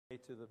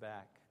to the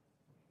back.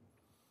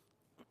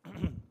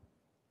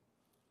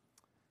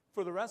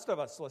 For the rest of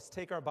us, let's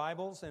take our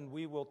Bibles and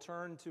we will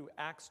turn to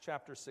Acts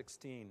chapter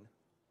 16.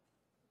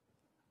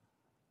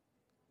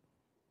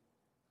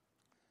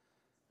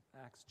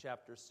 Acts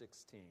chapter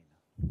 16.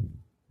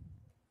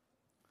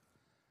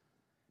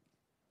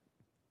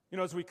 You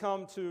know, as we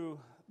come to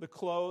the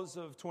close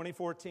of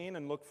 2014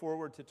 and look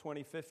forward to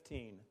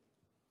 2015,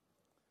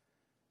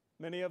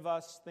 many of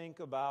us think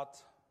about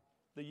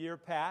the year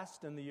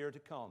past and the year to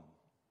come.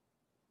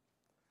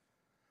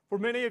 For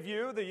many of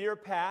you, the year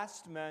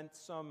past meant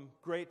some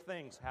great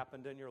things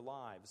happened in your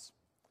lives.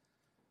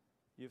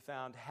 You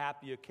found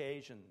happy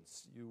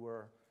occasions. You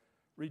were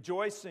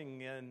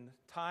rejoicing in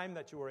time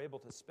that you were able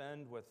to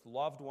spend with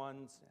loved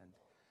ones. And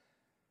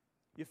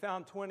you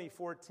found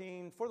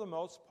 2014, for the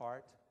most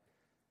part,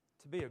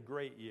 to be a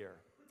great year.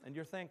 And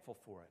you're thankful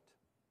for it.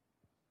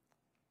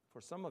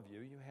 For some of you,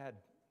 you had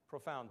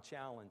profound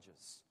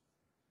challenges.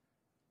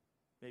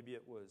 Maybe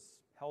it was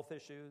health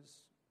issues,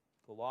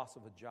 the loss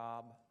of a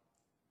job.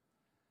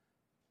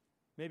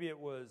 Maybe it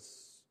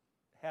was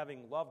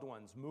having loved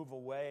ones move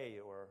away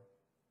or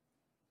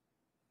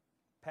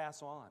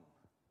pass on.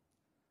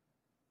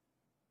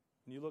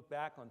 When you look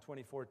back on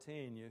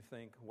 2014, you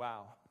think,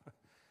 wow,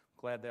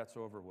 glad that's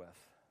over with.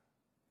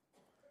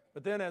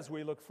 But then as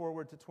we look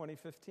forward to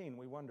 2015,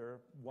 we wonder,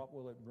 what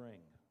will it bring?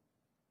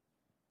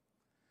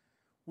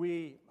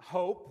 We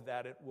hope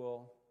that it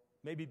will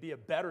maybe be a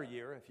better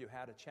year if you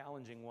had a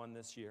challenging one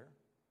this year.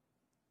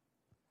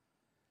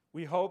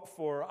 We hope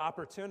for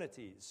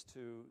opportunities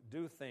to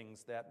do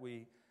things that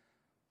we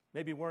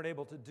maybe weren't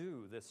able to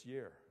do this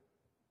year.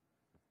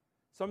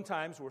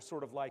 Sometimes we're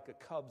sort of like a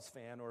Cubs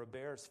fan or a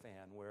Bears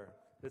fan where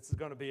this is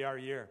going to be our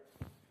year.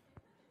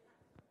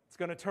 It's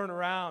going to turn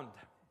around.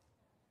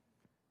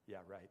 Yeah,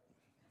 right.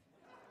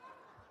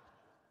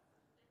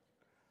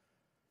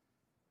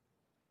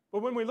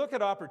 But when we look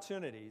at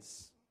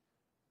opportunities,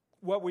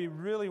 what we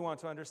really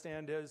want to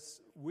understand is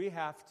we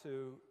have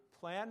to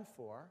plan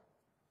for,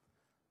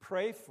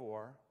 pray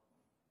for,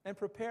 and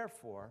prepare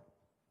for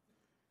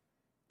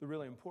the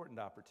really important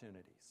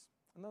opportunities.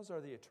 And those are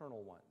the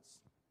eternal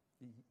ones,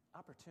 the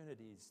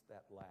opportunities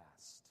that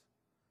last.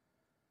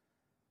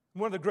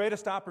 One of the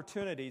greatest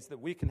opportunities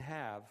that we can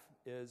have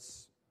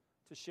is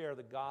to share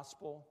the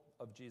gospel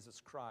of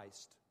Jesus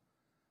Christ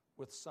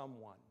with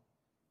someone,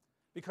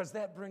 because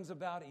that brings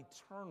about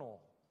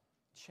eternal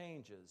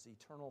changes,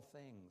 eternal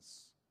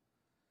things.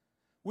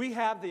 We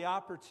have the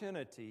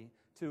opportunity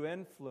to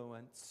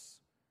influence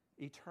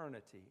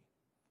eternity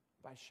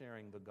by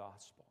sharing the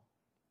gospel.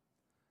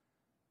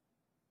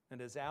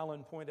 And as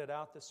Alan pointed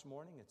out this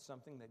morning, it's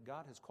something that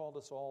God has called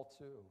us all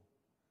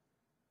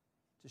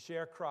to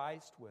share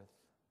Christ with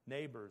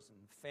neighbors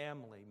and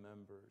family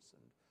members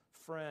and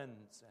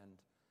friends, and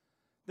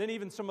then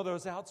even some of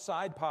those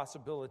outside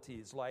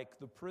possibilities like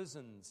the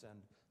prisons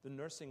and the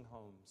nursing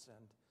homes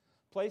and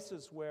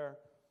places where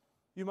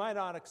you might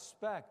not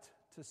expect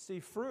to see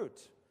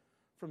fruit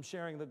from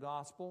sharing the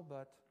gospel,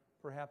 but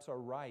perhaps are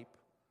ripe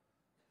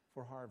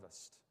for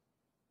harvest.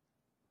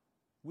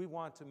 We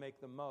want to make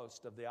the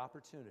most of the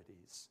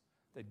opportunities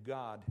that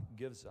God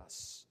gives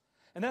us.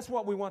 And that's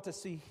what we want to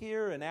see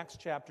here in Acts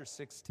chapter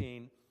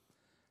 16,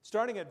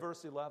 starting at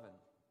verse 11,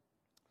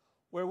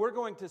 where we're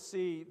going to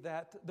see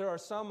that there are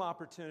some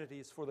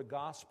opportunities for the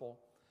gospel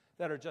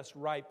that are just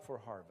ripe for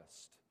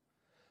harvest.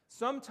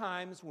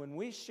 Sometimes when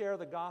we share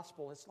the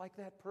gospel, it's like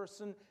that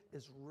person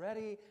is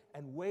ready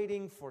and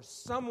waiting for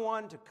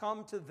someone to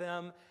come to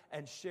them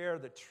and share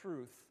the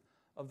truth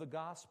of the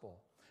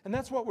gospel. And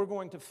that's what we're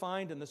going to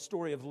find in the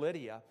story of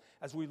Lydia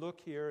as we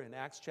look here in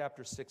Acts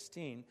chapter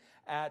 16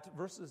 at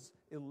verses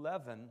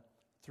 11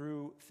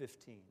 through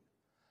 15.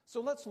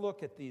 So let's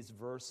look at these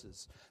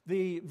verses.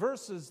 The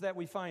verses that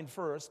we find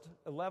first,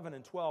 11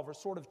 and 12, are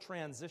sort of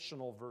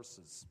transitional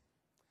verses.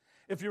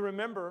 If you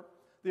remember,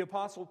 the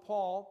Apostle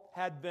Paul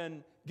had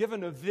been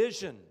given a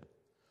vision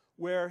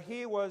where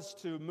he was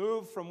to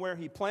move from where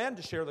he planned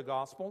to share the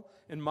gospel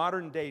in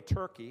modern-day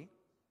Turkey.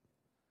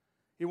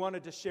 He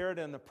wanted to share it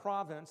in the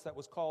province that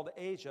was called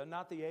Asia,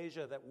 not the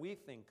Asia that we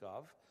think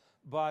of,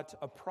 but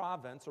a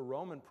province, a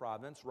Roman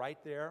province, right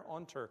there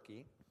on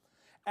Turkey.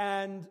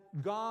 And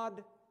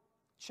God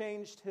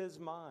changed his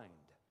mind.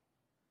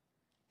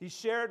 He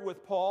shared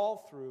with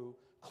Paul through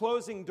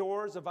closing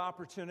doors of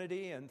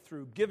opportunity and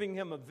through giving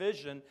him a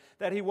vision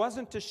that he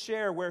wasn't to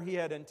share where he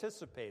had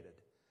anticipated,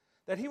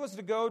 that he was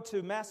to go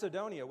to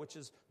Macedonia, which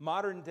is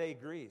modern-day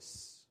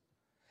Greece.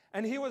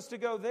 And he was to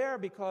go there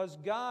because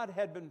God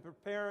had been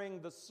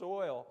preparing the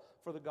soil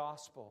for the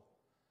gospel.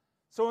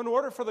 So in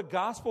order for the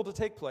gospel to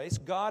take place,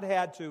 God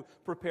had to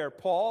prepare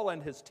Paul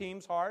and his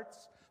team's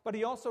hearts, but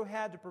he also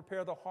had to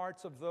prepare the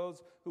hearts of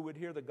those who would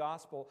hear the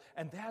gospel.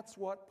 And that's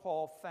what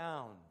Paul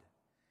found.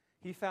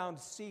 He found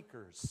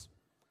seekers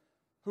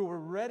who were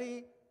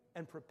ready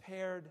and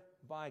prepared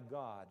by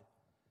God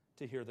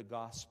to hear the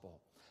gospel.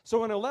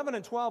 So in 11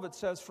 and 12 it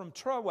says, from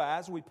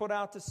Troas we put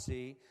out to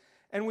sea,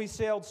 and we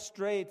sailed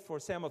straight for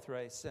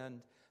Samothrace,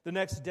 and the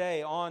next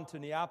day on to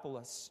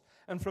Neapolis.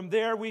 And from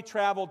there we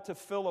traveled to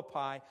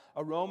Philippi,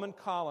 a Roman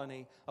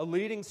colony, a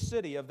leading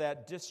city of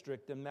that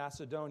district in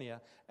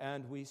Macedonia,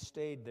 and we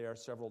stayed there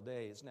several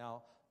days.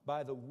 Now,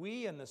 by the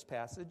we in this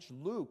passage,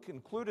 Luke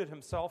included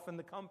himself in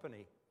the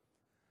company.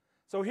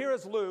 So here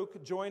is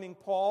Luke joining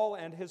Paul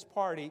and his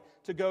party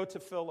to go to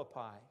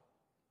Philippi.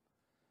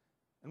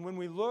 And when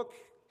we look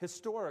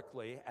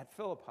historically at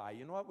Philippi,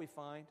 you know what we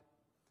find?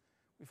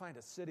 We find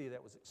a city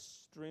that was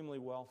extremely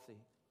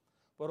wealthy,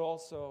 but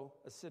also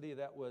a city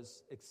that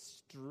was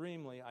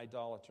extremely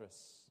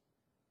idolatrous.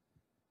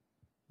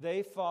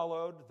 They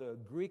followed the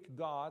Greek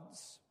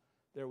gods.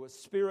 There was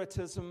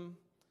Spiritism.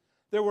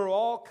 There were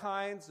all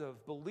kinds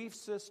of belief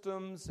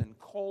systems and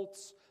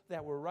cults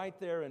that were right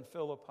there in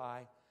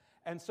Philippi.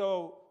 And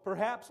so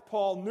perhaps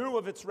Paul knew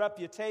of its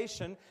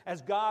reputation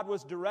as God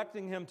was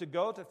directing him to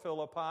go to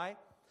Philippi.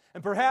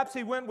 And perhaps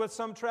he went with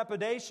some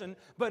trepidation,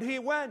 but he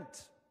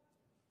went.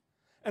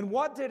 And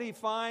what did he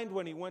find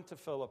when he went to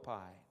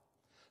Philippi?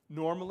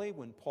 Normally,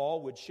 when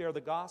Paul would share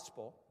the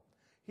gospel,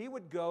 he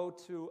would go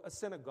to a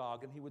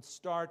synagogue and he would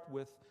start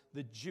with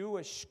the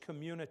Jewish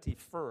community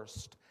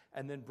first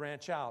and then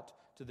branch out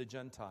to the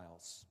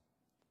Gentiles.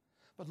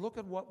 But look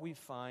at what we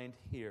find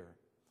here.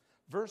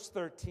 Verse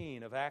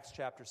 13 of Acts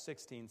chapter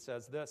 16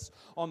 says this: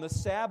 On the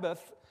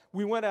Sabbath,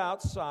 we went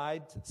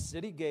outside the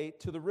city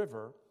gate to the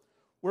river,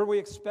 where we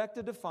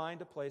expected to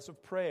find a place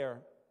of prayer.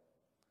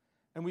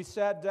 And we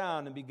sat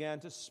down and began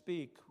to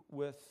speak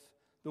with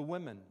the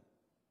women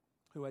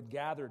who had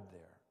gathered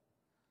there.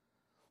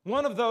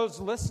 One of those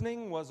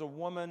listening was a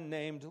woman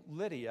named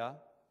Lydia,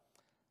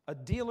 a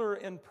dealer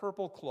in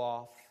purple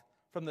cloth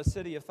from the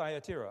city of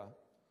Thyatira,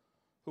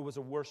 who was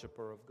a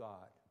worshiper of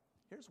God.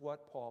 Here's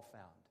what Paul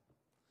found.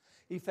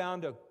 He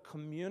found a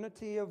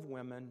community of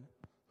women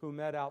who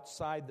met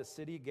outside the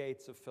city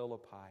gates of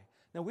Philippi.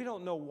 Now, we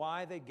don't know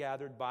why they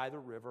gathered by the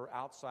river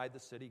outside the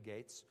city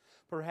gates.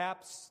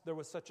 Perhaps there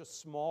was such a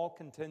small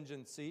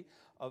contingency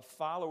of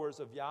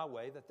followers of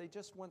Yahweh that they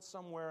just went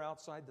somewhere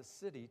outside the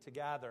city to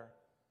gather.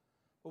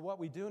 But what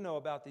we do know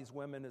about these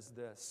women is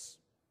this: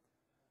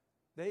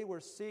 they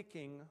were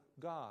seeking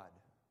God.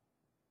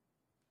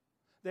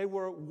 They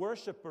were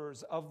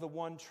worshipers of the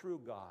one true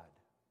God.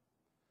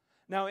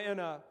 Now, in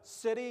a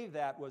city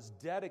that was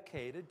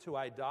dedicated to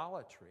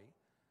idolatry,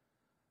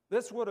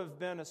 this would have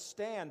been a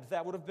stand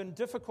that would have been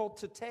difficult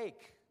to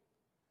take.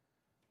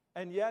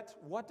 And yet,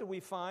 what do we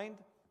find?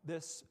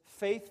 This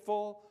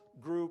faithful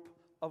group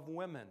of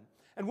women.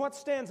 And what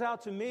stands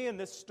out to me in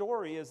this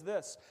story is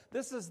this.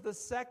 This is the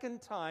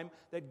second time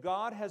that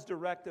God has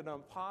directed an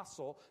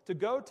apostle to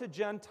go to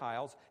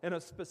Gentiles in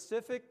a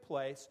specific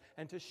place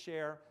and to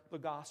share the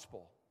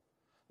gospel.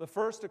 The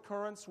first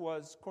occurrence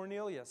was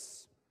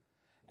Cornelius.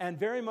 And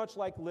very much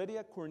like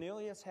Lydia,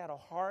 Cornelius had a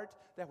heart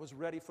that was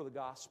ready for the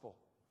gospel.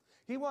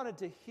 He wanted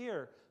to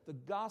hear the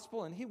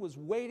gospel, and he was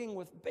waiting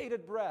with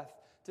bated breath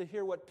to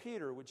hear what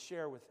Peter would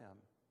share with him.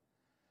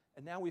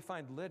 And now we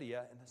find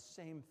Lydia, and the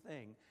same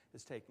thing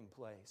is taking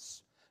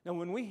place. Now,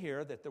 when we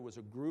hear that there was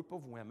a group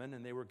of women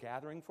and they were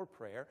gathering for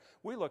prayer,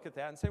 we look at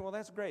that and say, well,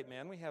 that's great,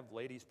 man. We have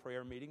ladies'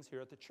 prayer meetings here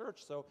at the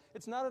church, so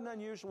it's not an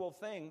unusual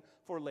thing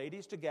for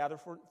ladies to gather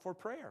for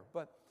prayer.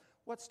 But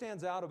what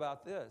stands out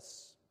about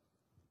this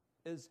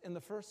is in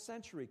the first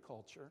century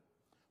culture,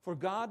 for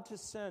God to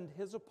send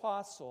his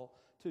apostle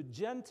to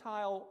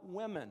Gentile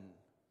women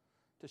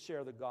to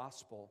share the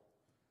gospel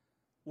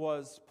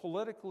was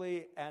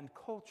politically and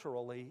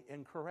culturally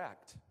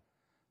incorrect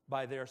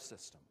by their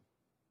system.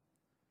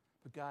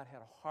 But God had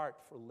a heart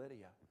for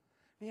Lydia.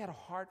 He had a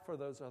heart for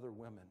those other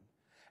women.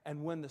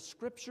 And when the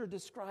scripture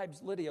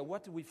describes Lydia,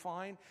 what do we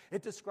find?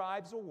 It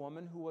describes a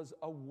woman who was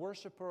a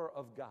worshiper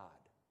of God.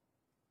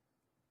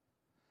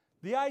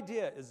 The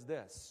idea is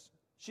this.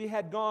 She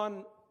had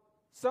gone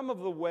some of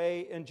the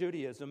way in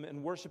Judaism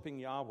in worshiping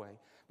Yahweh,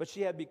 but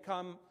she had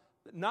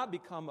not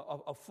become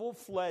a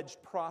full-fledged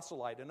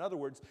proselyte. In other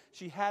words,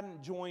 she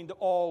hadn't joined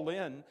all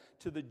in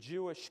to the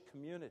Jewish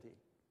community.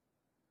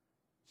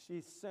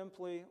 She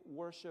simply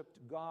worshiped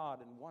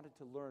God and wanted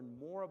to learn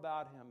more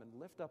about him and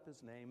lift up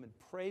his name and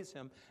praise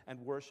him and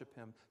worship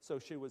him. So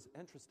she was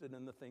interested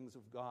in the things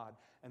of God.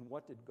 And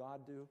what did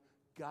God do?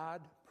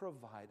 God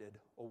provided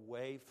a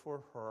way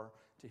for her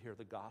to hear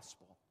the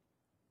gospel.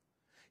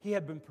 He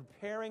had been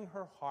preparing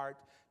her heart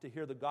to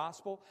hear the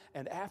gospel,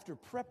 and after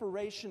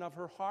preparation of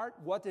her heart,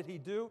 what did he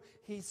do?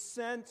 He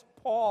sent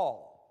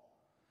Paul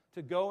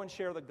to go and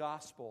share the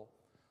gospel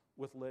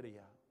with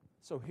Lydia.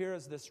 So here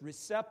is this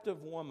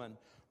receptive woman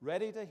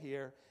ready to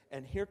hear,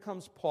 and here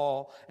comes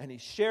Paul, and he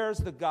shares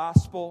the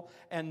gospel,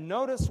 and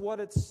notice what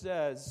it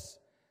says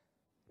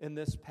in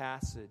this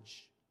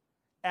passage.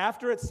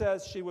 After it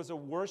says she was a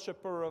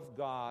worshiper of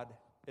God,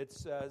 it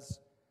says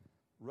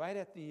right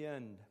at the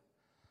end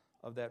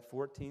of that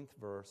 14th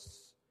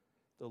verse,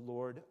 the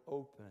Lord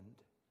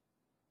opened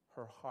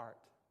her heart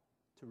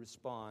to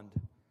respond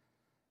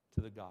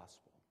to the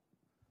gospel.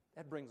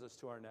 That brings us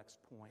to our next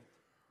point.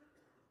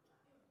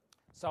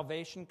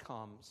 Salvation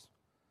comes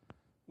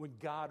when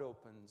God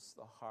opens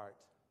the heart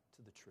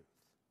to the truth.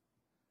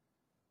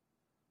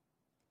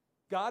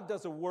 God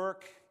does a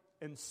work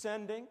in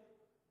sending,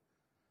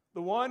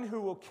 the one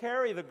who will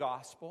carry the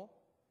gospel.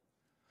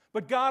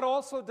 But God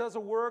also does a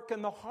work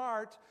in the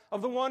heart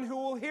of the one who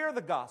will hear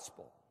the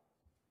gospel.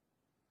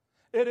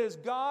 It is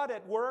God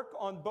at work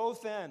on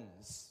both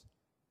ends.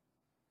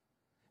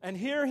 And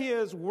here he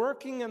is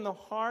working in the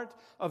heart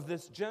of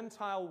this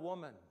Gentile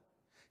woman.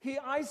 He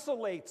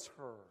isolates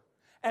her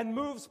and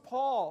moves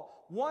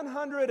Paul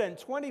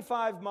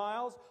 125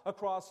 miles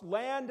across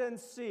land and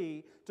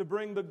sea to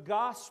bring the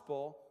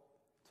gospel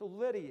to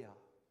Lydia,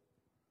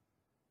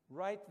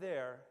 right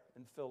there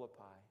in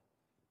Philippi.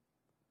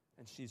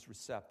 And she's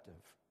receptive.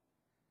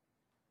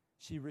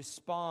 She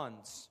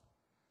responds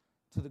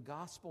to the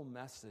gospel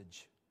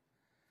message.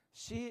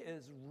 She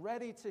is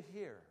ready to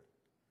hear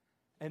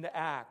and to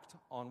act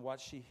on what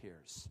she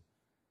hears.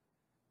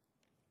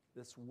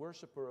 This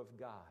worshiper of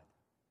God,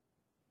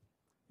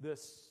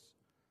 this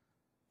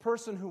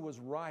person who was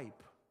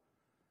ripe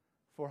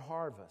for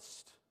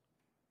harvest.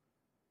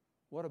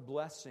 What a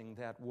blessing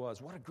that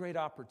was. What a great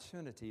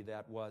opportunity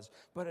that was.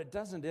 But it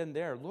doesn't end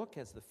there. Look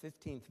as the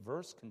 15th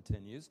verse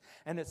continues.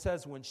 And it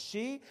says, when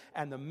she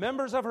and the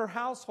members of her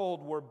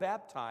household were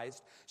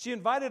baptized, she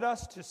invited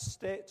us to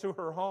stay to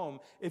her home.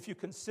 If you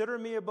consider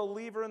me a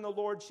believer in the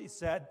Lord, she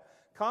said,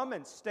 come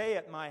and stay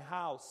at my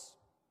house.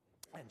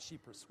 And she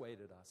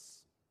persuaded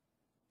us.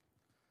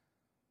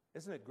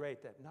 Isn't it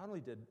great that not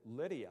only did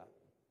Lydia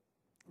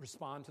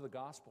respond to the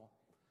gospel,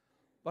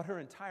 but her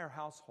entire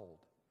household.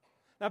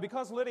 Now,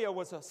 because Lydia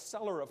was a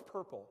seller of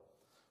purple,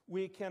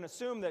 we can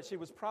assume that she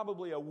was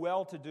probably a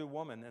well-to-do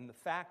woman, and the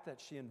fact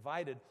that she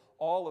invited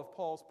all of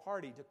Paul's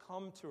party to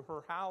come to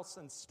her house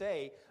and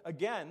stay,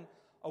 again,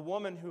 a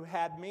woman who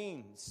had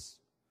means.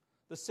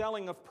 The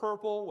selling of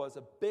purple was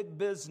a big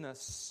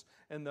business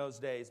in those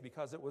days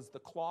because it was the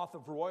cloth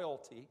of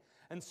royalty.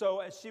 And so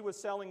as she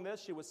was selling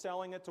this, she was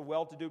selling it to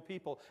well-to-do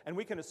people. And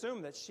we can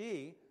assume that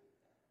she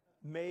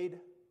made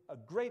a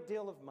great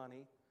deal of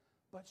money,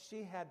 but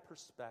she had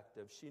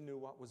perspective. She knew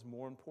what was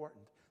more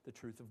important, the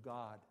truth of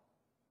God.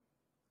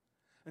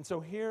 And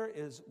so here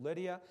is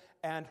Lydia,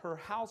 and her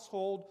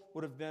household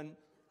would have been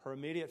her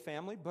immediate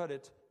family, but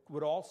it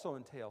would also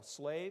entail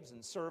slaves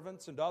and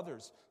servants and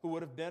others who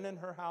would have been in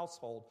her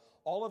household.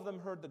 All of them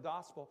heard the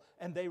gospel,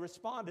 and they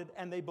responded,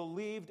 and they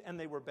believed, and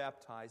they were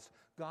baptized.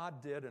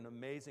 God did an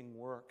amazing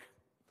work.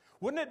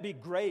 Wouldn't it be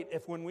great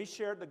if when we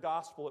shared the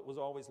gospel, it was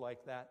always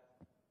like that?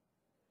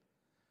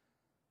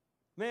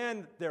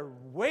 Man, they're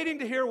waiting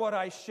to hear what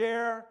I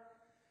share.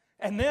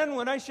 And then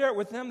when I share it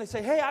with them, they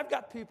say, hey, I've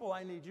got people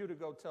I need you to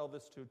go tell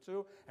this to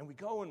too. And we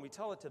go and we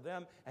tell it to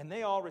them, and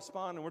they all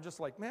respond, and we're just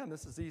like, man,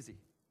 this is easy.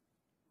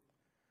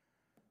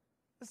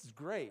 This is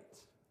great.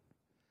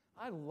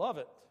 I love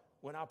it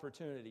when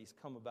opportunities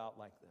come about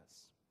like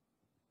this.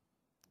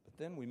 But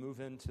then we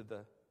move into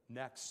the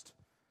next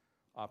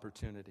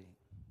opportunity.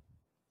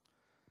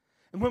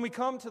 And when we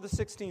come to the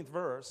 16th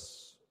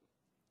verse,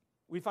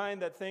 we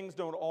find that things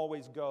don't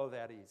always go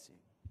that easy.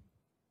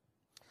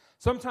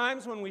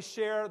 Sometimes when we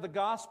share the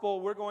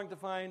gospel, we're going to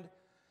find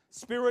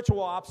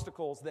spiritual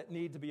obstacles that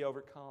need to be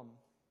overcome.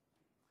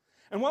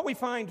 And what we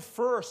find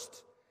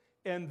first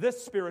in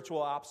this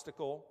spiritual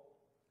obstacle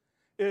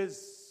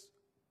is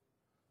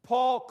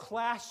Paul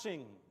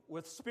clashing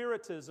with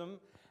Spiritism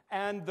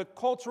and the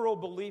cultural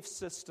belief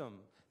system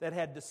that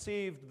had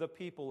deceived the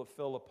people of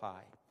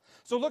Philippi.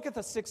 So look at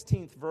the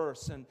 16th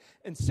verse, and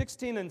in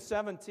 16 and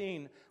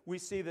 17, we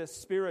see this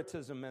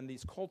Spiritism and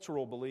these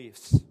cultural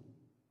beliefs.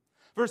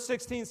 Verse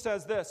 16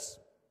 says this,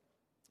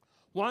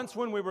 once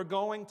when we were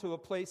going to a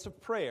place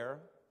of prayer,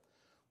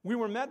 we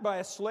were met by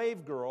a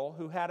slave girl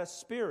who had a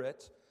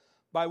spirit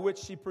by which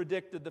she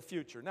predicted the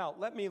future. Now,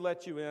 let me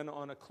let you in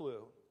on a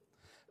clue.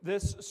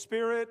 This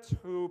spirit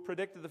who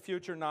predicted the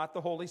future, not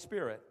the Holy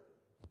Spirit.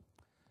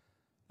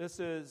 This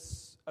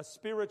is a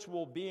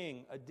spiritual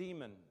being, a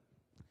demon.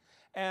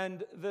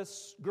 And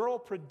this girl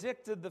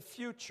predicted the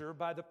future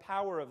by the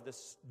power of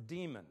this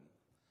demon.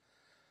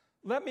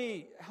 Let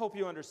me help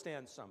you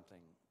understand something.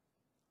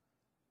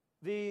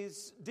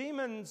 These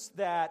demons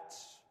that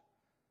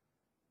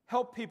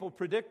help people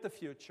predict the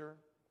future,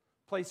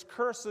 place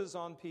curses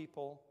on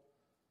people,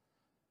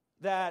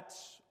 that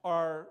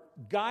are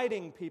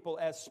guiding people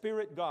as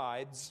spirit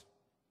guides,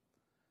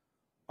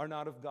 are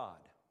not of God.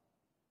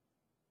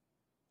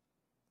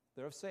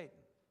 They're of Satan.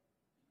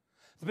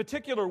 The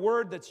particular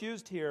word that's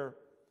used here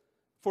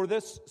for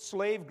this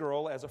slave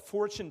girl as a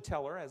fortune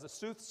teller, as a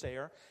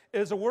soothsayer,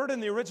 is a word in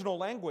the original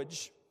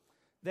language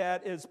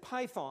that is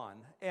python.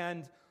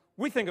 And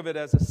we think of it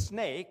as a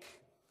snake,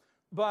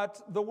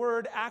 but the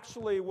word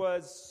actually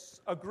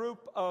was a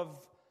group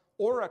of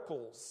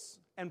oracles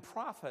and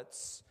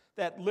prophets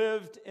that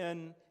lived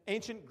in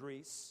ancient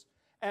Greece.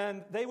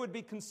 And they would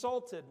be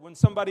consulted when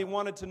somebody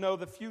wanted to know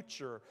the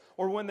future,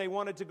 or when they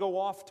wanted to go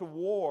off to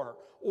war,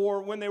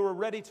 or when they were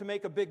ready to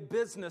make a big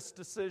business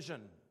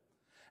decision.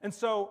 And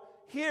so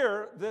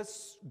here,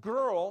 this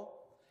girl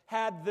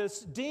had this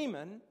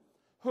demon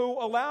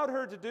who allowed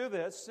her to do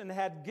this and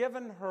had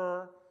given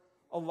her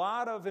a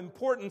lot of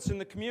importance in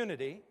the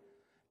community.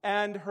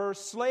 And her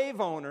slave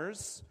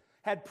owners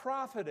had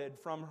profited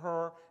from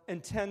her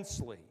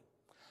intensely.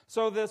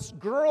 So this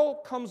girl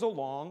comes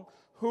along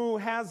who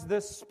has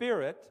this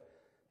spirit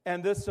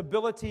and this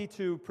ability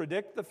to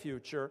predict the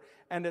future,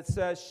 and it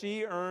says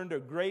she earned a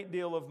great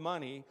deal of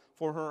money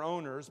for her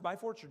owners by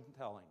fortune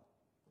telling.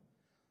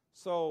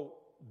 So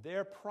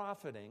they're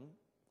profiting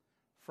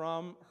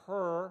from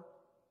her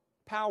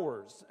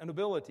powers and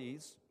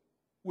abilities,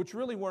 which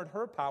really weren't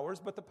her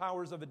powers, but the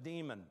powers of a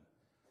demon.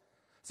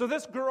 So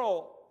this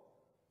girl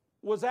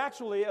was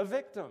actually a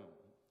victim.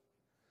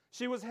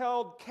 She was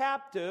held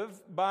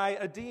captive by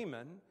a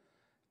demon,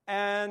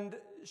 and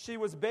she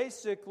was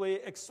basically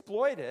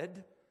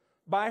exploited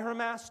by her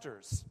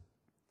masters.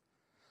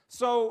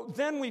 So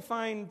then we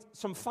find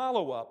some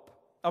follow-up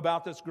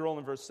about this girl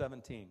in verse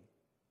 17.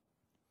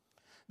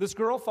 This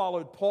girl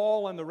followed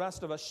Paul and the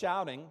rest of us,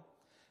 shouting,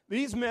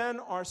 "These men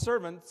are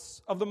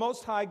servants of the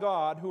Most High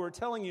God who are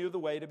telling you the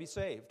way to be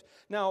saved."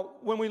 Now,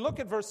 when we look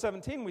at verse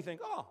 17, we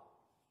think,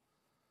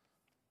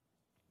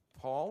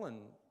 Paul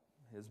and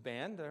his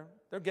band,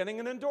 they're getting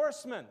an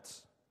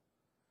endorsement.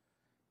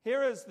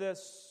 Here is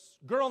this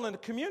girl in the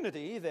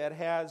community that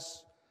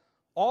has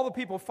all the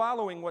people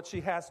following what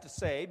she has to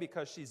say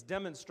because she's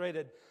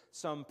demonstrated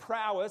some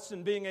prowess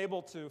in being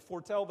able to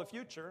foretell the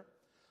future.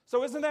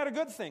 So isn't that a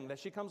good thing that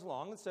she comes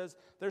along and says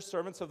they're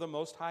servants of the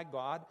Most High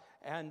God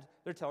and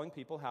they're telling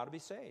people how to be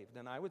saved?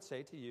 And I would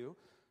say to you,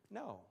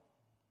 no.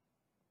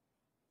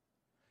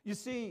 You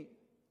see,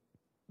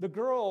 the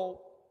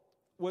girl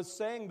was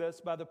saying this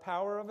by the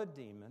power of a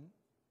demon,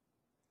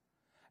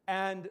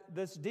 and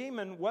this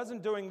demon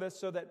wasn't doing this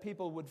so that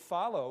people would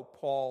follow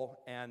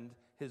Paul and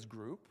his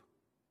group.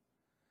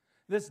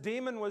 This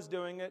demon was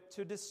doing it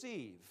to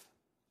deceive.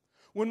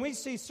 When we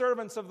see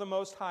servants of the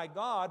Most High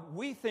God,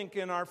 we think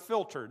in our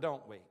filter,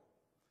 don't we?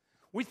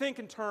 We think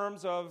in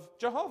terms of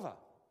Jehovah,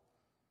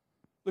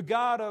 the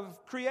God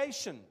of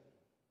creation.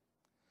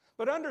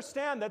 But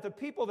understand that the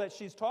people that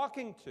she's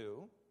talking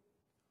to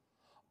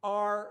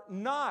are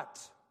not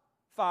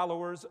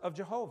followers of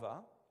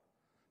Jehovah.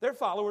 They're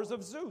followers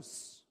of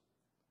Zeus.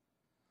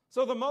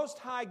 So the Most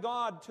High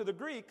God to the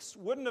Greeks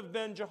wouldn't have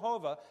been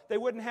Jehovah. They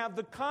wouldn't have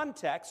the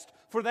context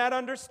for that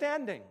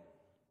understanding.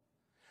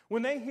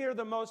 When they hear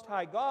the Most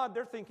High God,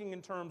 they're thinking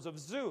in terms of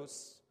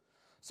Zeus.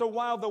 So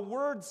while the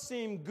words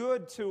seem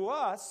good to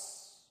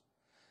us,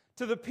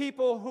 to the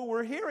people who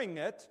were hearing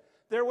it,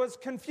 there was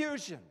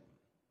confusion.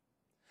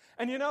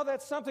 And you know,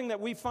 that's something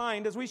that we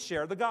find as we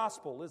share the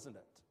gospel, isn't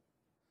it?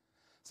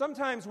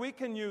 Sometimes we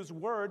can use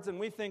words and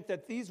we think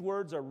that these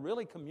words are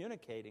really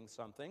communicating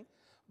something,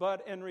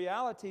 but in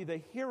reality, the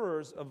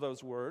hearers of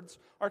those words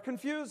are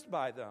confused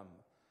by them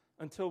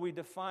until we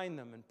define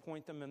them and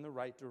point them in the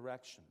right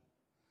direction.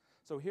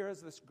 So here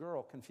is this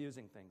girl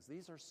confusing things.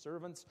 These are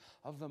servants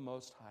of the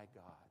Most High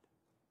God.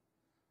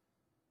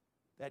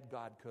 That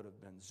God could have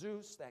been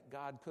Zeus. That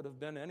God could have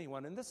been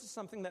anyone. And this is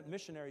something that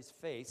missionaries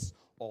face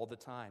all the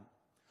time.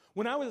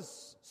 When I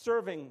was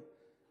serving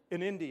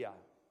in India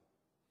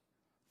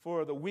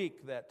for the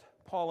week that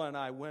Paula and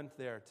I went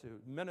there to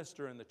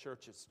minister in the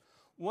churches,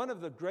 one of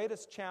the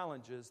greatest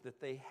challenges that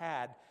they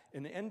had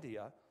in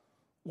India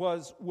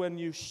was when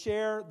you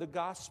share the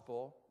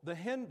gospel, the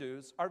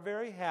Hindus are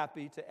very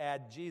happy to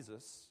add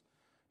Jesus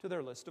to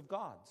their list of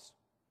gods.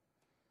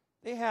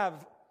 They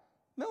have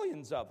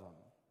millions of them.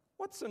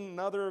 What's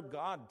another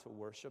god to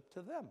worship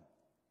to them?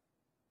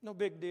 No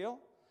big deal.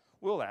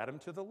 We'll add him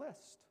to the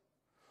list.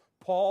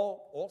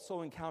 Paul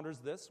also encounters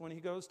this when he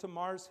goes to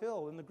Mars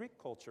Hill in the Greek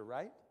culture,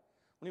 right?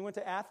 When he went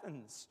to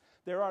Athens,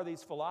 there are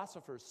these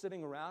philosophers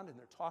sitting around and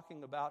they're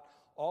talking about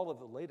all of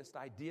the latest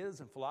ideas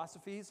and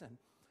philosophies, and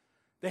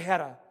they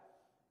had a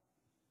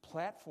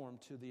platform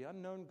to the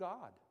unknown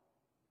God.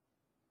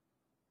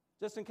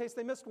 Just in case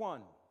they missed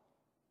one,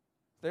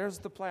 there's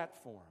the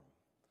platform.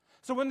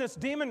 So when this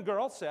demon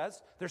girl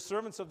says they're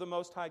servants of the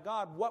Most High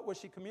God, what was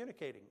she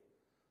communicating?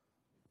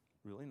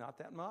 Really not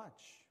that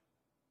much.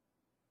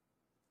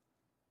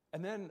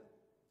 And then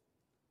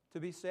to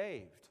be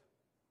saved.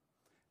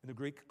 In the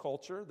Greek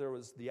culture, there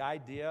was the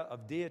idea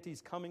of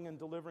deities coming and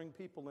delivering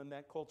people in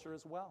that culture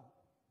as well.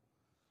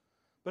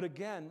 But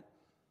again,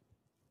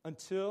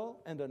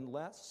 until and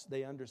unless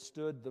they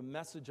understood the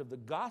message of the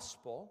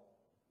gospel,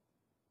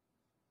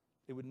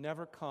 they would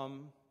never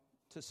come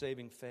to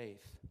saving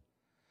faith.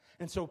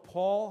 And so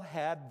Paul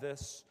had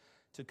this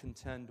to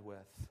contend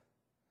with.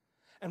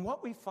 And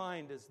what we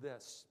find is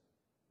this: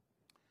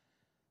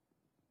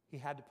 he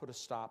had to put a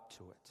stop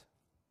to it.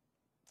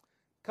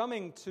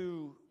 Coming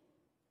to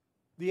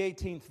the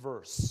 18th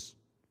verse,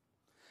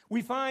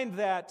 we find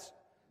that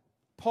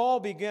Paul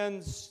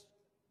begins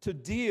to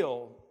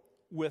deal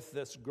with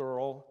this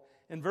girl.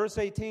 In verse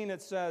 18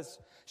 it says,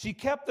 she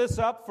kept this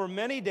up for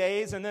many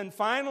days, and then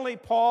finally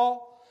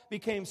Paul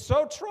became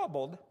so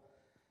troubled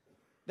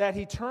that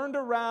he turned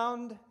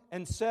around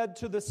and said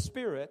to the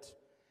spirit,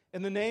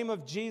 "In the name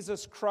of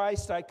Jesus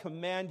Christ, I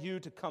command you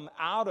to come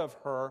out of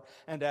her."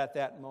 And at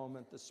that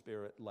moment the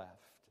spirit left.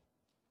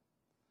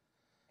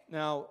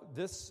 Now,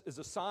 this is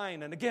a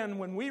sign, and again,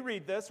 when we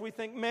read this, we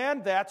think,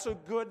 man, that's a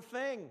good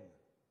thing.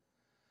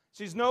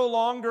 She's no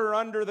longer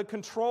under the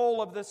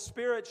control of the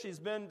Spirit. She's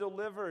been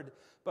delivered.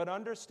 But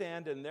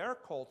understand, in their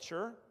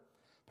culture,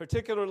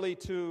 particularly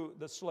to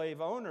the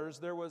slave owners,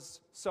 there was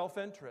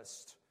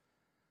self-interest.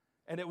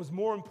 And it was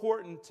more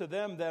important to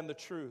them than the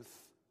truth.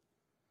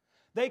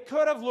 They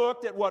could have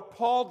looked at what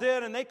Paul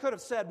did and they could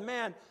have said,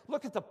 man,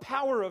 look at the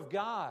power of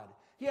God.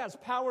 He has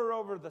power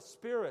over the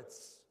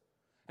spirits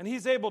and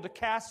he's able to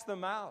cast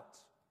them out.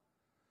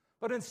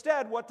 But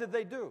instead, what did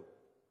they do?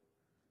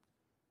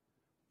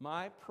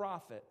 My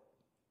prophet,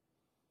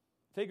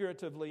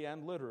 figuratively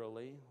and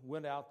literally,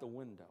 went out the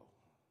window.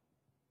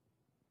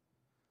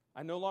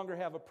 I no longer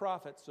have a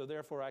prophet, so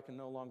therefore I can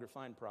no longer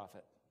find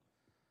profit.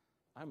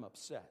 I'm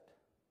upset.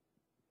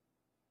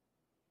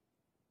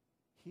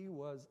 He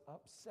was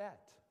upset.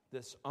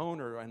 This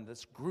owner and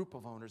this group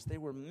of owners, they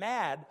were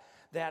mad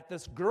that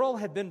this girl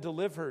had been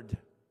delivered.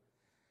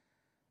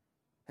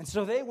 And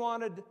so they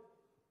wanted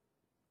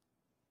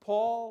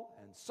Paul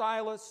and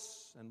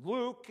Silas and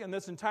Luke and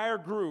this entire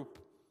group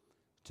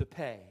to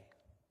pay.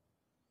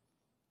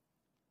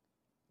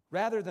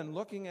 Rather than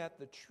looking at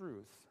the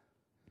truth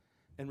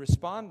and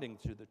responding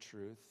to the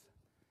truth,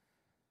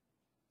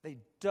 they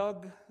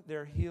dug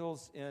their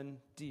heels in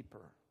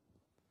deeper.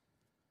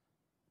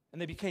 And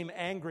they became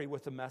angry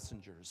with the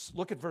messengers.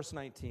 Look at verse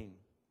 19.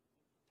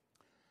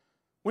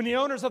 When the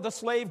owners of the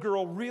slave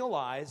girl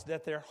realized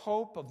that their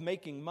hope of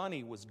making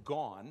money was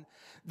gone,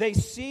 they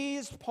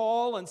seized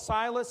Paul and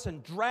Silas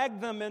and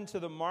dragged them into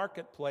the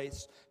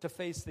marketplace to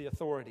face the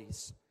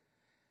authorities.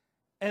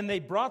 And they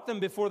brought them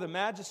before the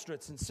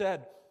magistrates and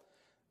said,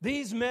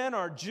 "These men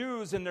are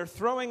Jews, and they're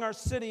throwing our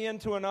city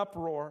into an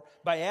uproar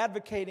by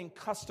advocating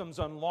customs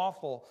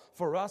unlawful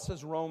for us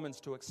as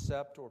Romans to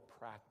accept or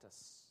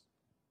practice."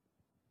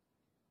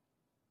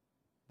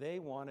 They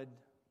wanted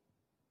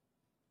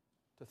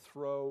to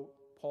throw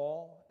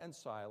Paul and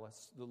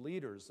Silas, the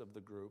leaders of the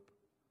group,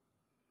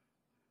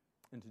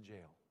 into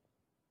jail.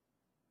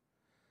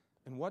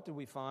 And what do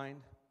we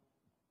find?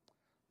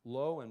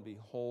 Lo and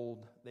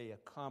behold, they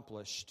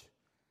accomplished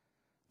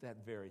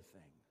that very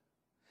thing.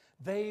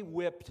 They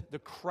whipped the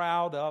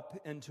crowd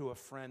up into a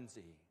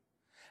frenzy.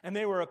 And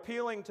they were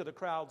appealing to the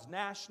crowd's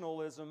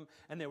nationalism,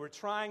 and they were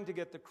trying to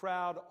get the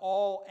crowd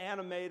all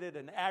animated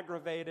and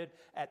aggravated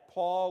at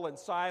Paul and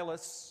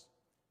Silas.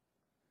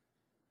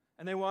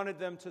 And they wanted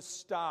them to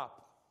stop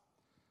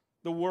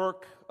the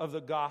work of the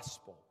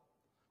gospel.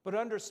 But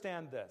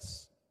understand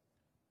this.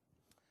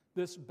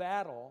 This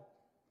battle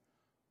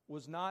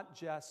was not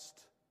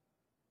just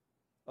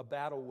a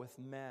battle with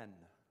men,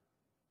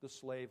 the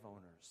slave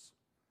owners.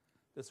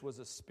 This was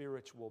a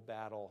spiritual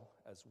battle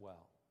as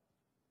well.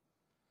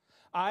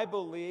 I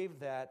believe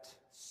that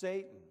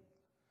Satan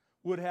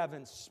would have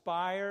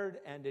inspired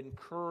and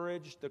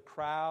encouraged the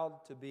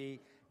crowd to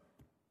be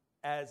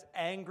as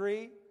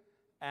angry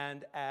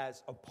and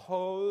as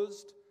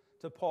opposed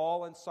to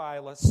Paul and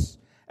Silas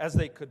as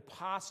they could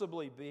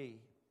possibly be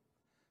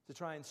to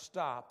try and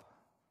stop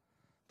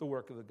the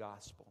work of the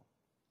gospel.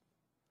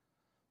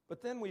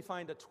 But then we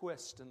find a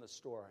twist in the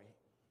story.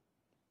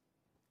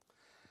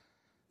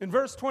 In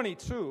verse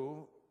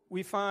 22,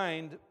 we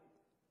find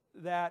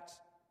that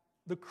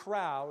the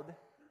crowd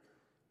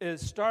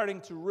is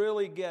starting to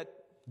really get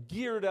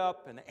geared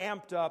up and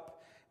amped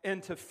up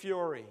into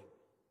fury.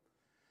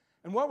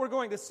 And what we're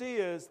going to see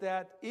is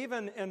that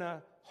even in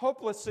a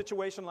hopeless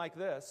situation like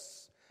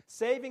this,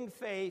 saving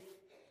faith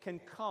can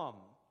come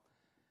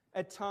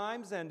at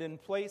times and in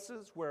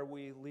places where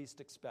we least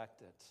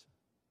expect it.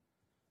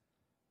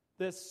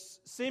 This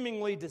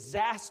seemingly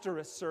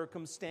disastrous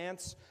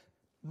circumstance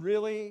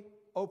really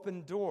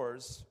opened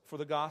doors for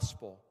the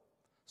gospel.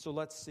 So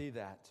let's see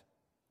that.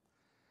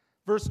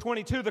 Verse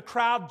 22, the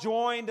crowd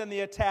joined in the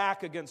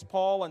attack against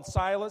Paul and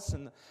Silas,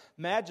 and the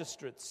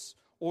magistrates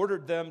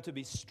ordered them to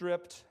be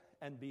stripped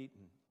and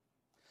beaten.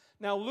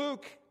 Now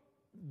Luke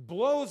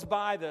blows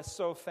by this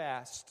so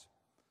fast.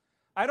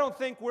 I don't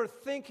think we're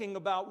thinking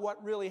about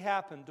what really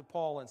happened to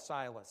Paul and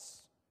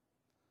Silas.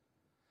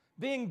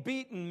 Being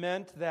beaten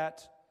meant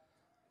that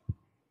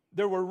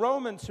there were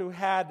Romans who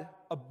had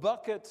a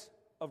bucket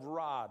of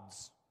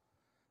rods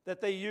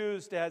that they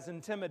used as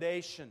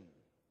intimidation.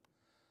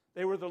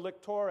 They were the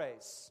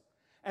lictores.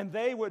 And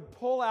they would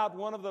pull out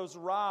one of those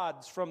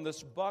rods from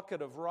this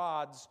bucket of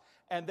rods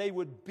and they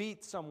would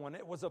beat someone.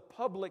 It was a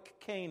public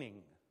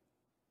caning.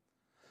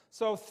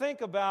 So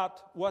think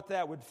about what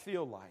that would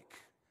feel like.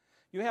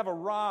 You have a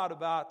rod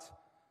about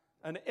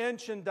an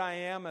inch in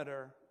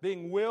diameter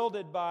being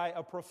wielded by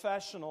a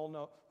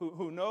professional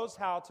who knows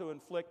how to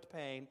inflict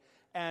pain,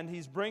 and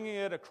he's bringing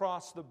it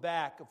across the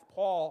back of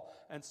Paul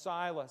and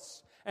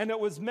Silas. And it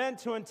was meant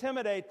to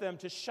intimidate them,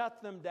 to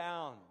shut them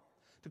down,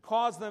 to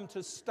cause them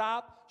to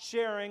stop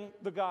sharing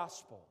the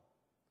gospel.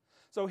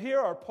 So here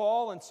are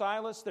Paul and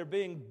Silas. They're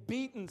being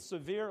beaten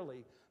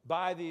severely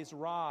by these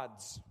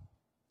rods.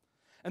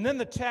 And then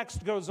the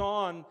text goes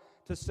on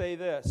to say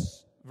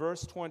this,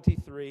 verse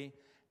 23,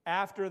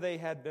 after they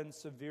had been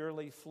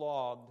severely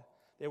flogged,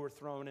 they were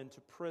thrown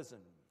into prison.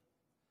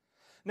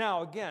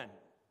 Now again,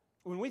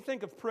 when we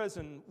think of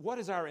prison, what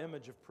is our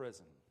image of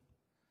prison?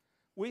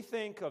 we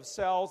think of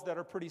cells that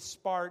are pretty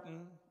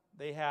Spartan.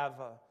 They have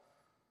a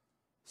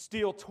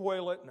steel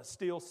toilet and a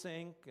steel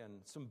sink and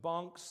some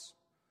bunks,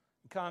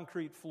 a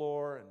concrete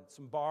floor and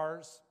some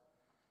bars.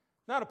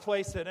 Not a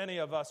place that any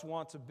of us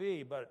want to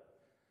be, but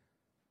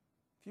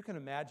if you can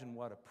imagine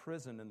what a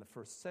prison in the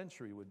first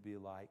century would be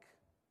like,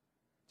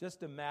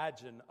 just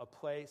imagine a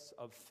place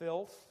of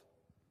filth,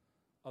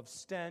 of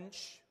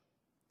stench,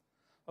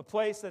 a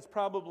place that's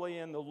probably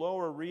in the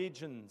lower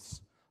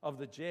regions of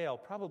the jail,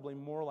 probably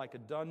more like a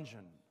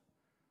dungeon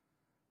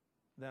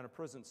than a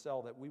prison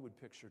cell that we would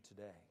picture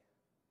today.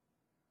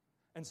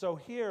 And so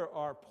here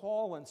are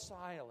Paul and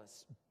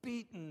Silas,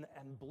 beaten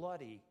and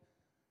bloody,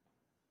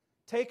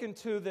 taken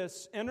to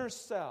this inner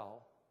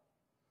cell,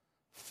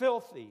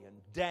 filthy and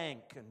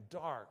dank and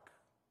dark.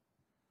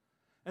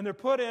 And they're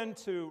put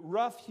into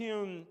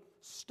rough-hewn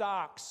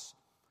stocks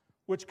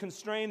which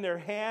constrain their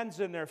hands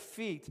and their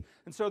feet.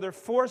 And so they're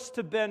forced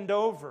to bend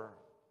over.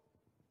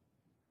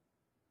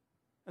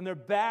 And their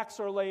backs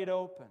are laid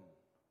open.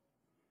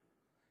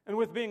 And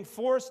with being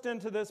forced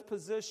into this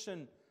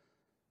position,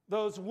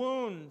 those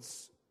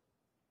wounds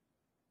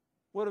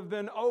would have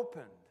been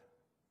opened.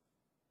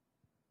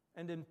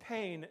 And in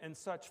pain and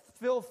such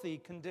filthy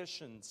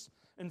conditions,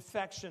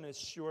 infection is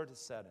sure to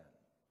set in.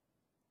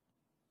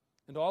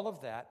 And all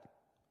of that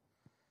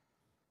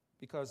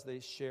because they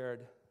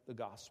shared the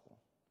gospel.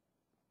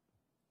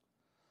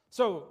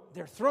 So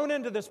they're thrown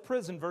into this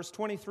prison, verse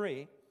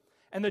 23,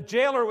 and the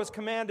jailer was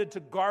commanded to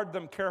guard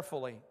them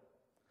carefully.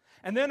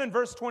 And then in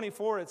verse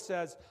 24 it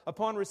says,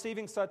 upon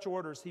receiving such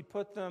orders, he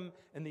put them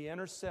in the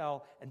inner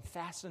cell and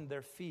fastened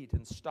their feet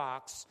in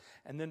stocks.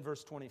 And then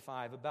verse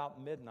 25,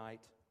 about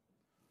midnight,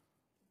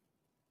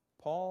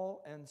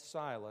 Paul and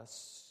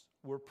Silas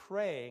were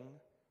praying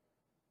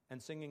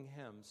and singing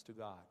hymns to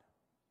God.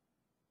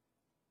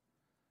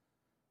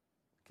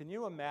 Can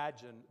you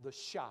imagine the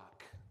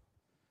shock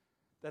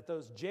that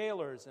those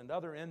jailers and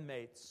other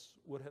inmates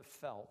would have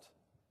felt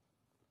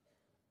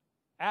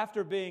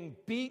after being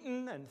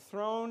beaten and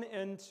thrown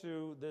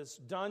into this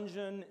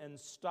dungeon in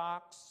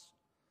stocks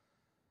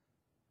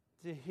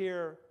to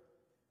hear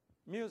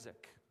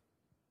music,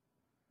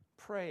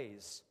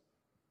 praise,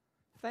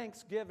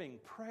 thanksgiving,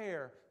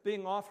 prayer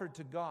being offered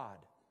to God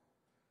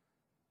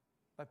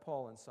by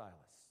Paul and Silas?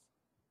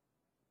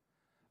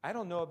 I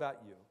don't know about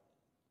you,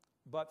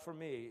 but for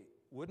me,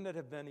 wouldn't it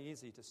have been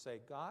easy to say,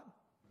 God,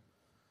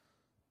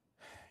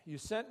 you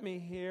sent me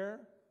here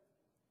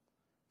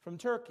from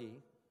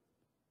Turkey,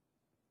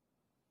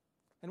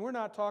 and we're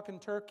not talking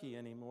Turkey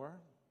anymore.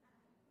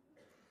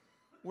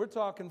 We're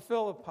talking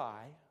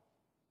Philippi.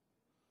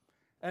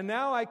 And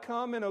now I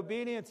come in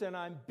obedience and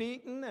I'm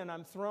beaten and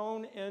I'm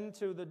thrown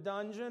into the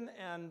dungeon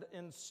and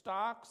in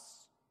stocks.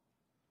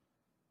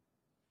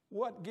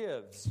 What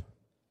gives?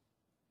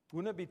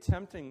 Wouldn't it be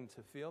tempting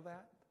to feel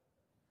that?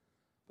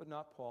 But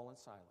not Paul and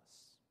Silas.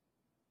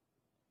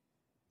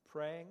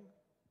 Praying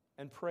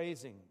and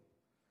praising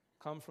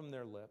come from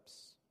their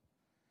lips.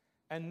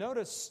 And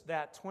notice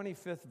that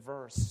 25th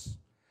verse.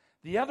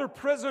 The other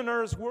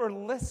prisoners were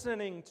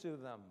listening to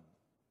them.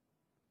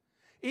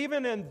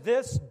 Even in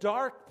this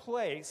dark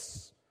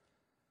place,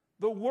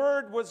 the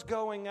word was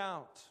going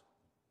out.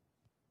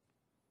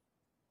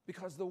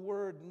 Because the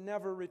word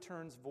never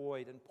returns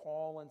void, and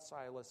Paul and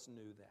Silas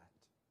knew that.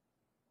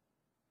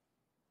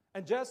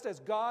 And just as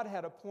God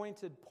had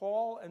appointed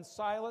Paul and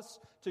Silas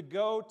to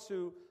go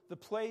to the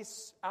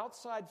place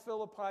outside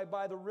Philippi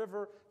by the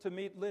river to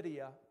meet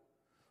Lydia,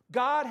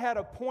 God had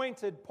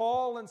appointed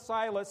Paul and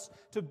Silas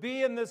to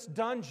be in this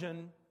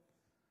dungeon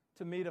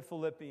to meet a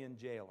Philippian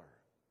jailer,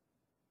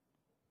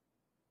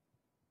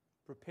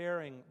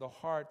 preparing the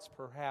hearts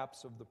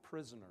perhaps of the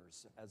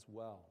prisoners as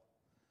well.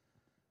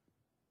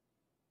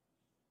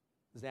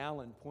 As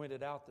Alan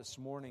pointed out this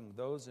morning,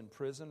 those in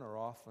prison are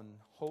often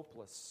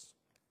hopeless,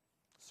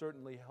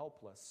 certainly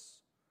helpless.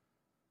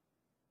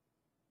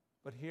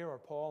 But here are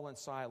Paul and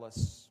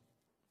Silas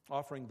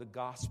offering the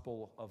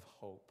gospel of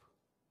hope.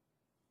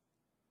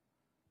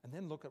 And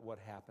then look at what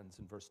happens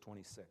in verse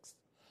 26.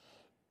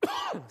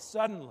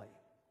 Suddenly,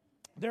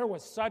 there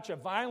was such a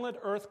violent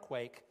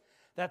earthquake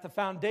that the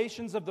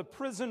foundations of the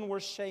prison were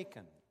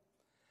shaken.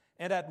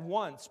 And at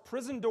once,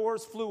 prison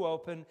doors flew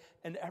open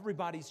and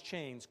everybody's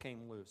chains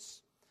came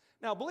loose.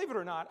 Now, believe it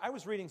or not, I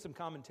was reading some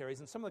commentaries,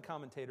 and some of the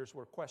commentators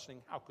were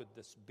questioning, how could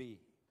this be?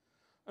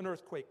 An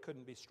earthquake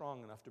couldn't be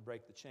strong enough to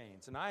break the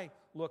chains. And I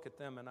look at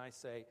them and I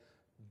say,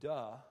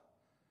 duh,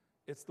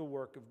 it's the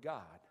work of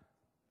God.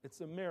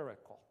 It's a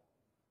miracle.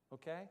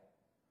 Okay?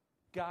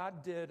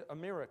 God did a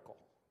miracle.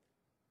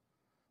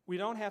 We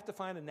don't have to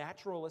find a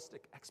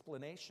naturalistic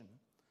explanation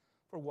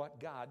for what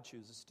God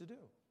chooses to do.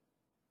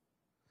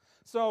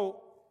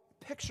 So,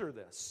 picture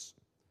this.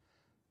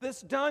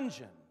 This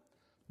dungeon,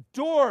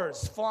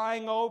 doors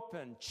flying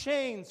open,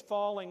 chains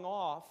falling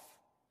off,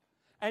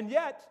 and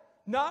yet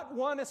not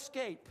one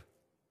escape.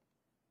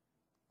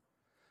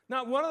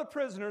 Not one of the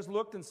prisoners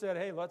looked and said,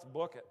 hey, let's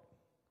book it.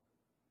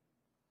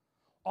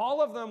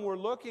 All of them were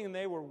looking and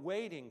they were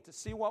waiting to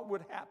see what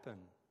would happen.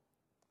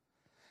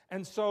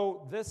 And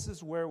so this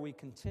is where we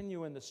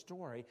continue in the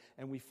story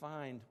and we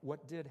find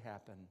what did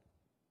happen.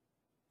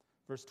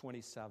 Verse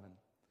 27.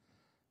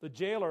 The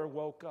jailer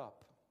woke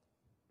up.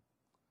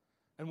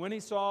 And when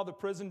he saw the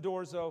prison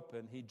doors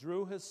open, he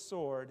drew his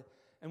sword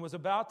and was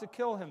about to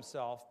kill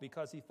himself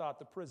because he thought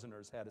the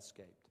prisoners had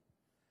escaped.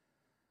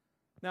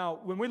 Now,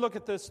 when we look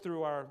at this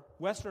through our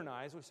Western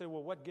eyes, we say,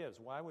 well, what gives?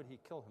 Why would he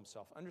kill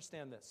himself?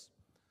 Understand this.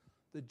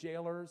 The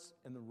jailers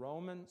in the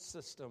Roman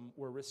system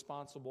were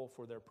responsible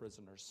for their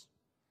prisoners.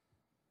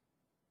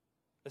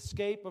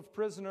 Escape of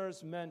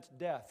prisoners meant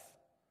death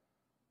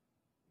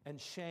and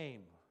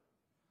shame.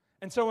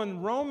 And so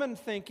in Roman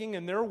thinking,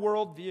 in their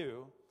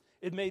worldview,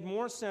 it made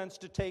more sense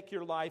to take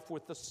your life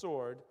with the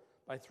sword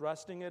by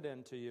thrusting it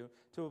into you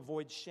to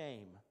avoid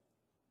shame.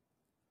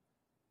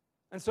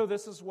 And so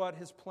this is what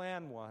his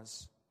plan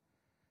was.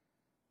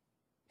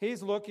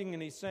 He's looking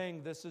and he's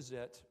saying, this is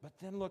it. But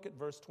then look at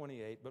verse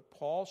 28. But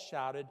Paul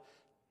shouted,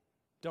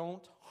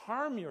 don't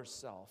harm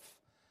yourself.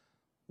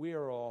 We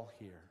are all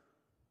here.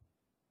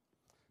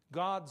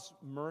 God's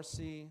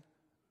mercy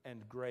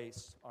and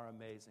grace are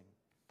amazing,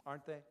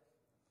 aren't they?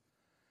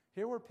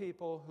 Here were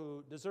people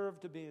who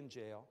deserved to be in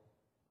jail,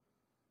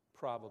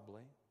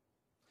 probably.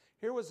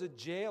 Here was a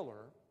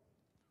jailer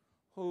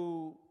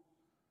who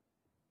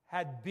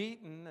had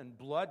beaten and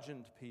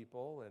bludgeoned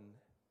people and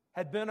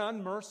had been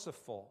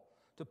unmerciful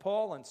to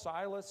Paul and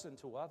Silas and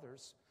to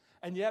others.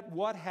 And yet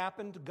what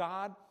happened?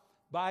 God,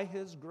 by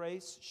His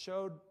grace,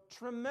 showed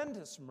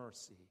tremendous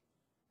mercy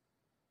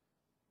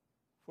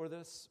for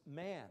this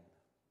man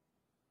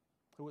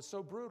who was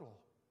so brutal.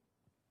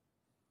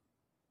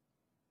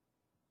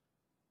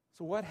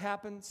 So what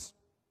happens?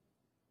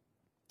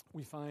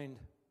 We find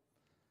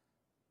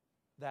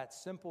that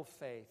simple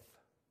faith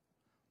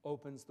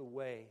opens the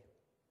way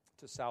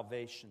to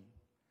salvation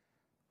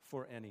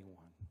for anyone.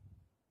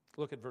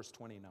 Look at verse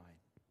 29.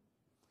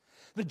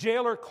 The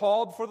jailer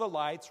called for the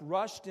lights,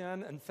 rushed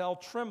in, and fell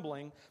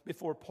trembling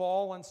before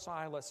Paul and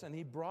Silas, and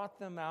he brought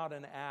them out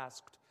and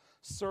asked,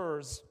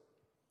 Sirs,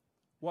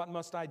 what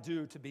must I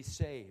do to be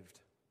saved?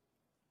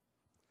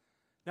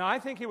 Now, I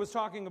think he was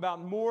talking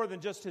about more than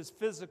just his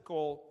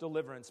physical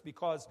deliverance,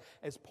 because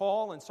as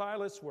Paul and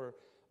Silas were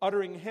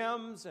uttering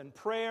hymns and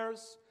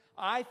prayers,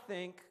 I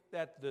think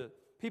that the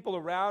people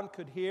around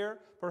could hear,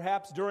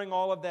 perhaps during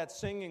all of that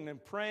singing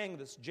and praying,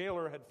 this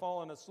jailer had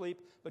fallen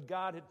asleep, but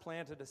God had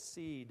planted a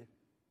seed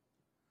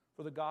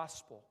for the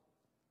gospel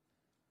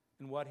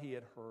in what he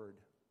had heard.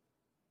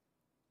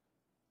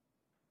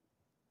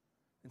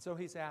 And so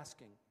he's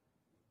asking,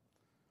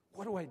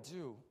 what do I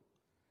do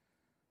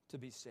to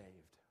be saved?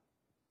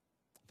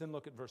 Then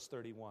look at verse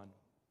 31.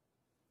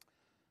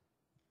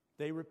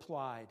 They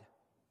replied,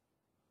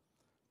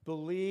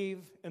 believe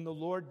in the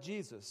Lord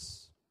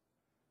Jesus,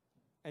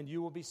 and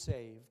you will be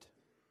saved,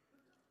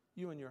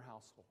 you and your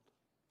household.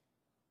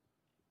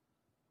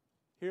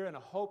 Here in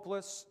a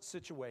hopeless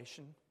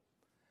situation,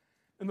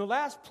 in the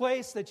last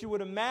place that you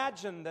would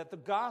imagine that the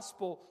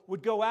gospel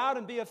would go out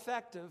and be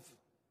effective,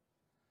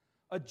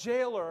 a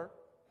jailer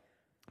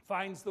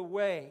finds the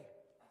way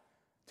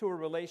to a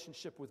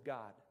relationship with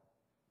God.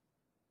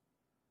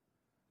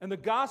 And the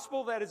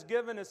gospel that is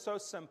given is so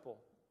simple.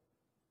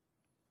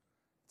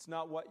 It's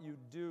not what you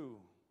do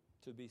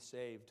to be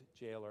saved,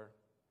 jailer.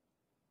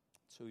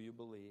 It's who you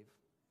believe.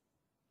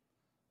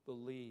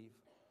 Believe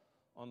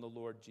on the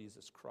Lord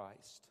Jesus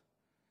Christ,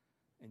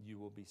 and you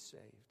will be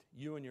saved,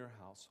 you and your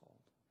household.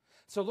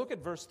 So look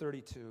at verse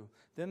 32.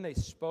 Then they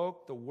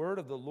spoke the word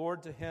of the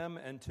Lord to him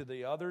and to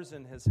the others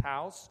in his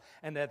house.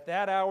 And at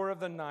that hour of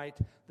the night,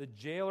 the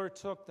jailer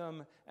took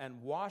them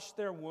and washed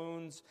their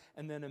wounds.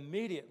 And then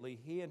immediately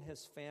he and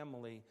his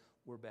family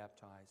were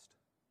baptized.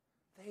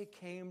 They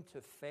came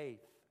to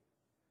faith.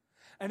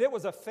 And it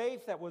was a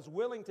faith that was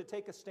willing to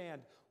take a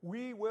stand.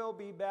 We will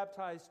be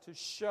baptized to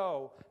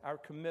show our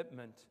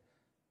commitment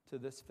to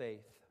this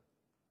faith.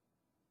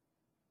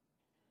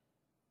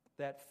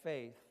 That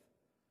faith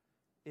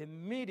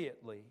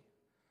immediately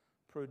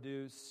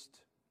produced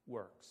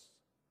works.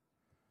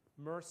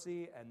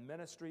 Mercy and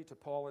ministry to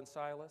Paul and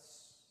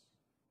Silas,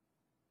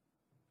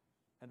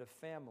 and a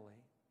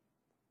family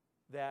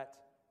that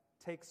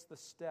takes the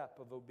step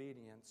of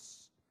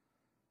obedience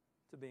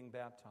to being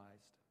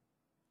baptized.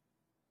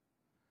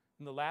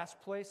 In the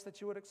last place that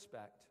you would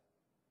expect,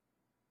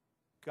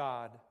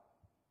 God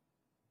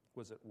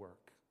was at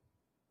work.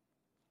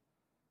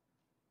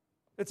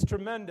 It's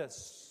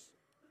tremendous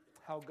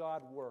how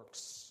God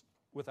works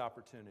with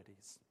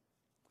opportunities.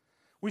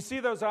 We see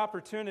those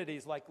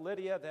opportunities like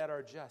Lydia that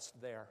are just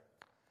there.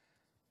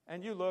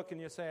 And you look and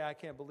you say, I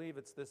can't believe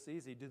it's this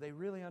easy. Do they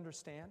really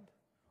understand?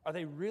 Are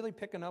they really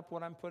picking up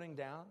what I'm putting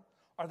down?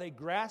 Are they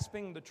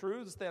grasping the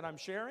truths that I'm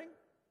sharing?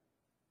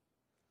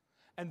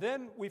 And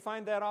then we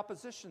find that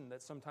opposition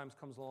that sometimes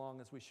comes along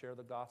as we share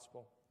the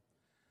gospel.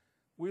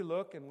 We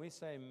look and we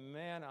say,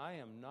 man, I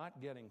am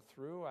not getting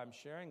through. I'm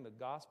sharing the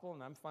gospel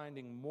and I'm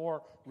finding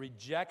more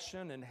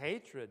rejection and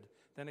hatred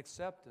than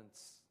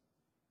acceptance.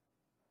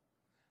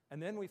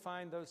 And then we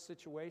find those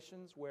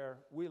situations where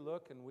we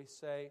look and we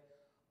say,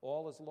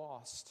 all is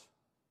lost.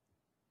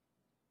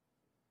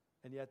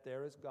 And yet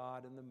there is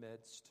God in the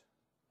midst,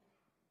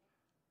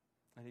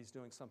 and He's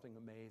doing something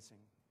amazing.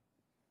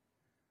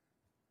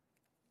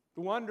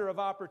 The wonder of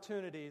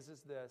opportunities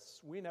is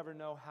this: we never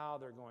know how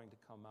they're going to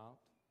come out.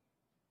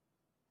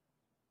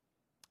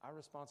 Our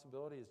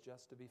responsibility is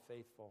just to be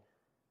faithful,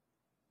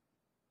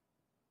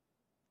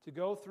 to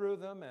go through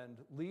them and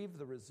leave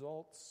the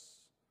results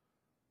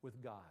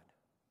with God.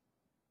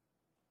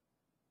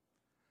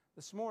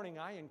 This morning,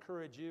 I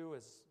encourage you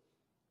as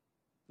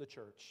the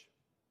church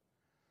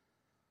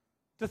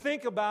to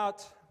think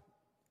about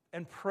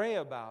and pray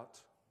about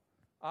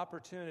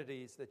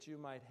opportunities that you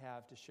might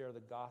have to share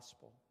the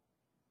gospel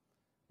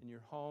in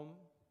your home,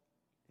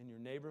 in your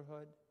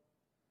neighborhood,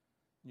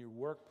 in your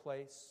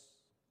workplace,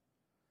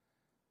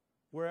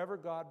 wherever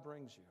God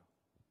brings you.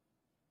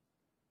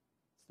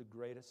 It's the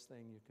greatest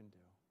thing you can do.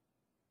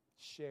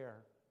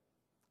 Share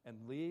and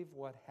leave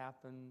what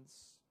happens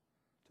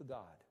to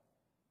God.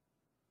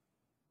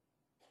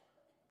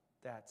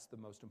 That's the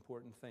most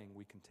important thing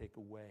we can take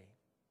away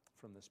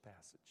from this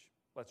passage.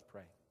 Let's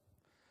pray.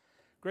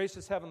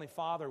 Gracious Heavenly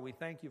Father, we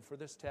thank you for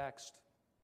this text.